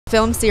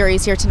film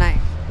series here tonight.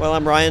 Well,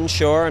 I'm Ryan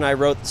Shore, and I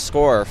wrote the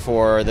score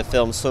for the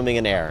film Swimming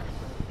in Air.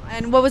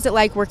 And what was it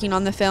like working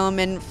on the film?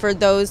 And for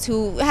those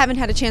who haven't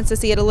had a chance to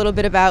see it, a little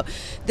bit about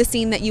the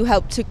scene that you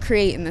helped to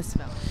create in this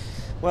film.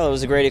 Well, it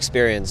was a great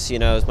experience. You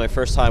know, it was my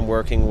first time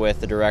working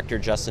with the director,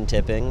 Justin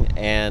Tipping,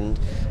 and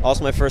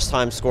also my first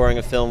time scoring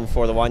a film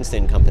for the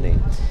Weinstein company.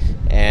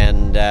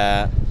 And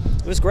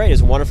it was great. It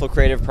was a wonderful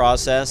creative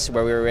process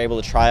where we were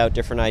able to try out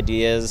different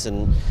ideas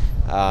and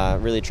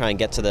really try and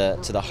get to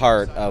the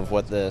heart of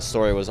what the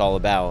story was all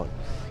about.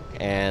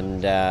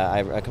 And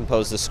I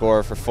composed the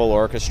score for full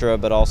orchestra,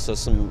 but also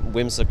some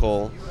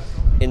whimsical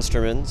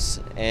instruments,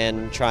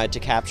 and tried to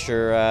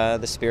capture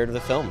the spirit of the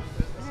film.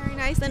 Very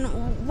nice. And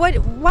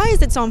why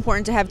is it so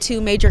important to have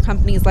two major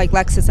companies like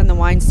Lexus and the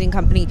Weinstein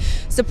Company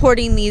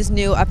supporting these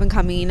new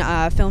up-and-coming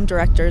film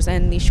directors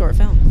and these short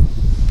films?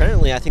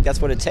 Apparently, I think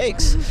that's what it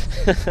takes.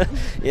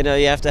 You know,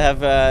 you have to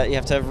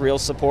have real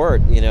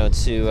support. You know,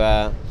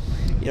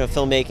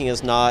 filmmaking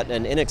is not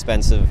an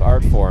inexpensive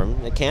art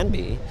form. It can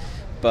be.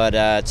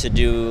 But to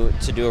do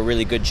a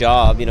really good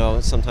job, you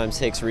know, sometimes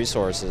takes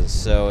resources.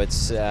 So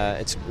it's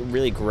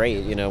really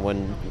great, you know,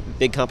 when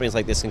big companies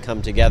like this can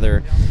come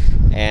together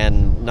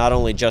and not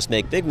only just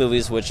make big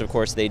movies, which of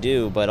course they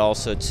do, but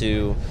also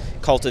to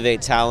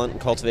cultivate talent,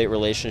 and cultivate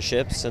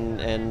relationships,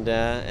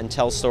 and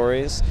tell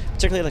stories.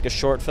 Particularly like a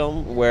short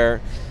film,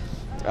 where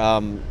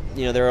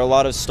you know, there are a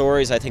lot of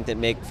stories I think that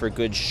make for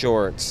good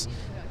shorts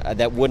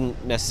that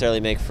wouldn't necessarily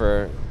make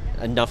for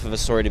enough of a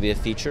story to be a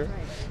feature.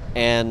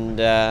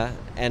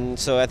 And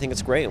so I think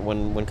it's great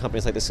when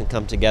companies like this can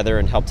come together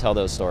and help tell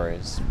those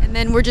stories. And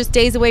then we're just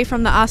days away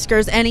from the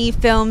Oscars. Any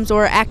films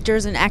or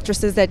actors and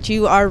actresses that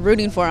you are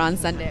rooting for on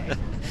Sunday?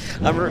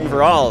 I'm rooting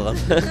for all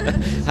of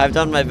them. I've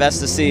done my best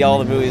to see all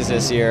the movies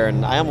this year,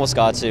 and I almost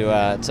got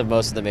to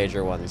most of the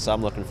major ones, so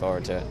I'm looking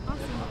forward to it.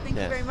 Awesome. Well, thank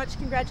you very much.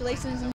 Congratulations.